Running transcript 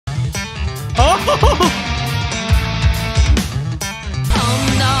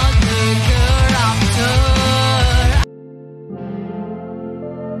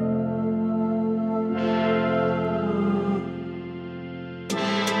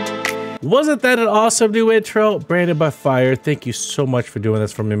Wasn't that an awesome new intro? Branded by Fire, thank you so much for doing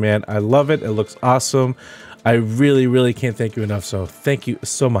this for me, man. I love it. It looks awesome. I really can't thank you enough, so thank you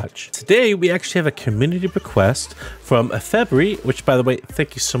so much. Today, we actually have a community request from February, which, by the way,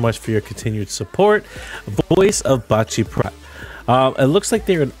 thank you so much for your continued support. Voice of Baceprot. It looks like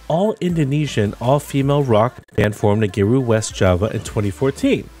they're an all-Indonesian, all-female rock band formed in Giru, West Java in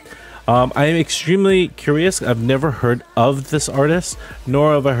 2014. I am extremely curious. I've never heard of this artist,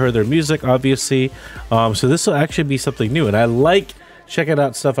 nor have I heard their music, obviously. So this will actually be something new, and I like checking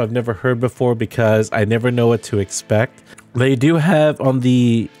out stuff I've never heard before because I never know what to expect. They do have on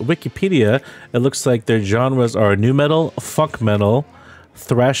the Wikipedia, it looks like their genres are nu metal, funk metal,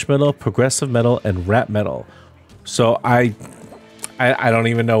 thrash metal, progressive metal, and rap metal. So I don't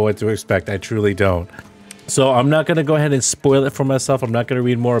even know what to expect. I truly don't. So I'm not going to go ahead and spoil it for myself. I'm not going to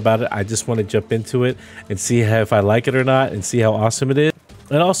read more about it. I just want to jump into it and see if I like it or not and see how awesome it is.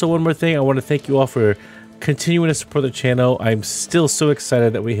 And also one more thing, I want to thank you all for continuing to support the channel. I'm still so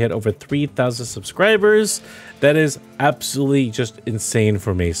excited that we hit over 3,000 subscribers. That is absolutely just insane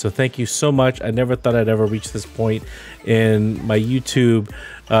for me. So thank you so much. I never thought I'd ever reach this point in my YouTube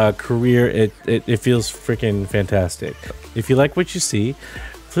career. It feels freaking fantastic. If you like what you see,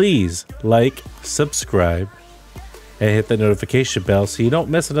 please like, subscribe, and hit the notification bell so you don't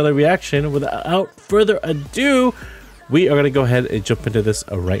miss another reaction. Without further ado, we are going to go ahead and jump into this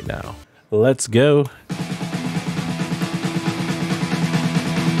right now. Let's go.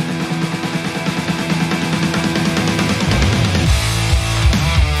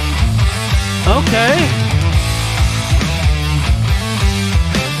 Okay.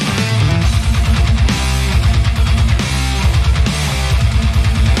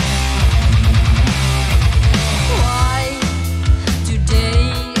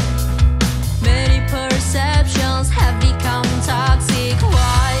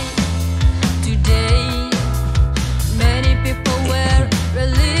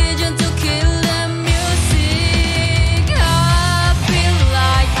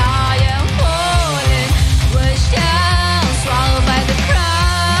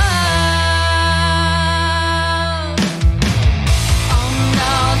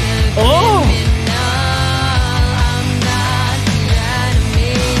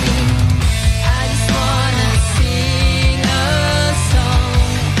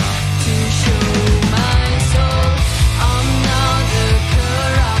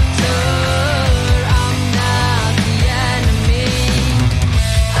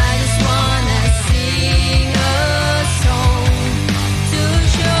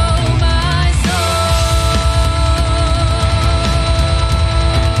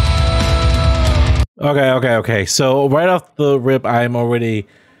 Okay. So right off the rip, I'm already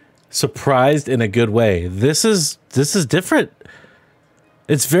surprised in a good way. This is different.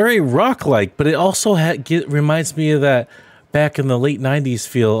 It's very rock-like, but it also reminds me of that back in the late 90s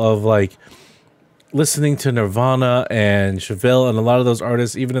feel of like listening to Nirvana and Chevelle and a lot of those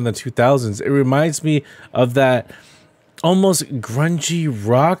artists, even in the 2000s. It reminds me of that almost grungy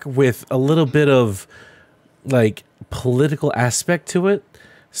rock with a little bit of like political aspect to it.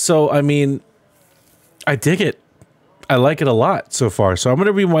 So, I mean, I dig it. I like it a lot so far. So I'm going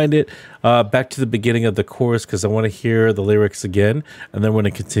to rewind it back to the beginning of the chorus because I want to hear the lyrics again, and then we're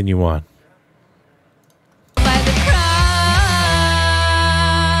going to continue on.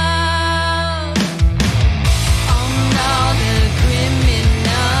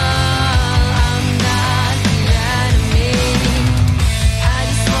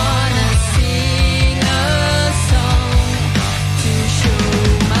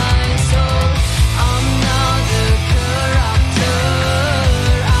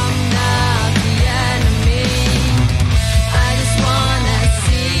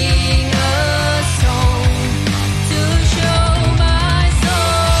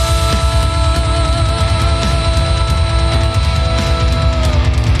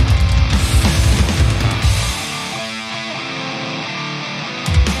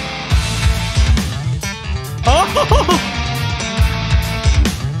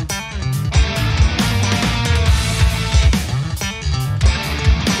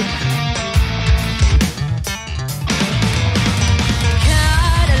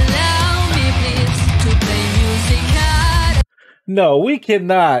 No, we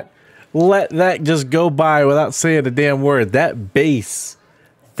cannot let that just go by without saying a damn word. That bass,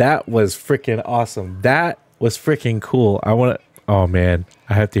 that was freaking awesome. That was freaking cool. I want to, oh man,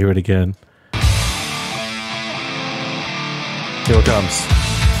 I have to hear it again. Here it comes.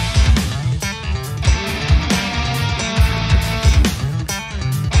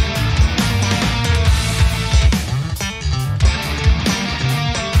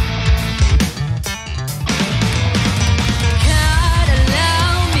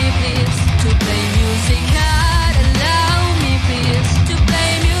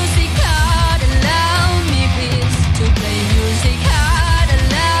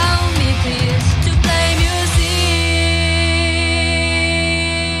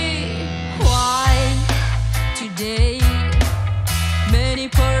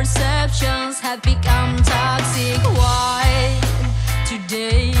 Have become toxic. Why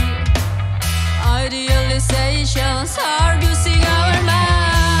today idealizations are using our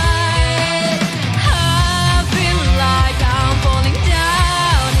mind? I feel like I'm falling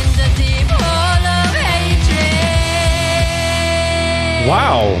down in the deep hole of hatred.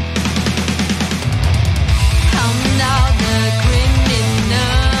 Wow. I'm not the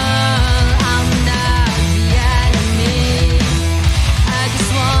criminal, I'm not the enemy. I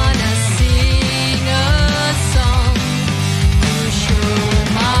just wanna sing a song to show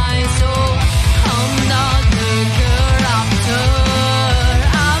my soul. I'm not the corruptor,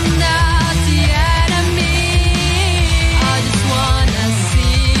 I'm not the enemy. I just wanna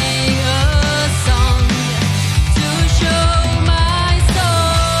sing a song to show my soul.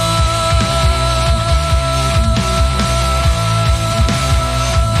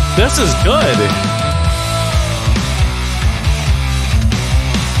 This is good.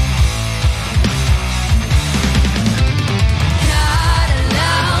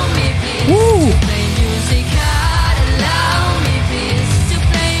 Woo!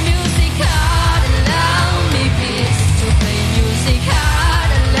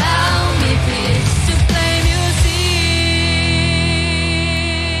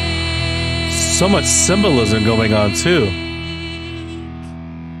 So much symbolism going on too.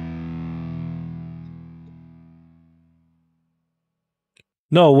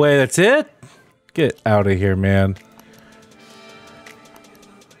 No way, that's it? Get out of here, man.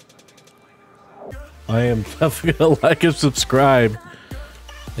 I am definitely gonna like and subscribe.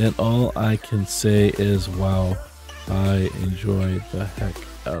 And all I can say is, wow, I enjoyed the heck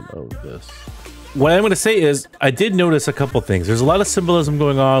out of this. What I'm gonna say is, I did notice a couple things. There's a lot of symbolism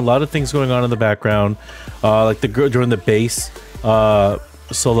going on, a lot of things going on in the background. Like the girl during the bass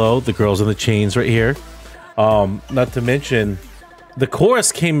solo, the girls in the chains right here. Not to mention, the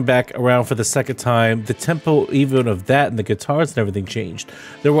chorus came back around for the second time. The tempo even of that and the guitars and everything changed.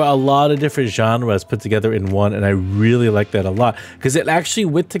 There were a lot of different genres put together in one, and I really like that a lot because it actually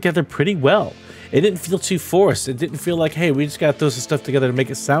went together pretty well. It didn't feel too forced. It didn't feel like, hey, we just got to throw some stuff together to make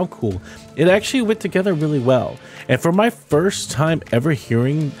it sound cool. It actually went together really well. And for my first time ever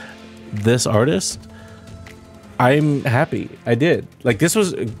hearing this artist, I'm happy. I did. Like, this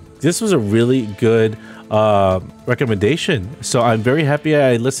was a really good recommendation. So I'm very happy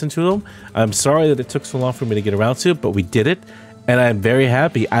I listened to them. I'm sorry that it took so long for me to get around to it, but we did it, and I'm very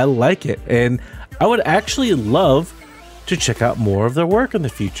happy. I like it, and I would actually love to check out more of their work in the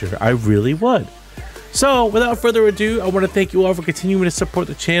future. I really would. So without further ado, I want to thank you all for continuing to support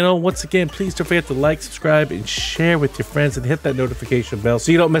the channel. Once again, please don't forget to like, subscribe, and share with your friends, and hit that notification bell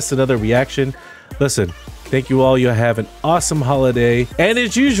so you don't miss another reaction. Listen, thank you all. You have an awesome holiday, and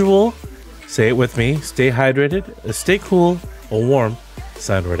as usual, say it with me, stay hydrated, stay cool or warm.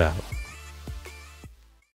 Cyneward out.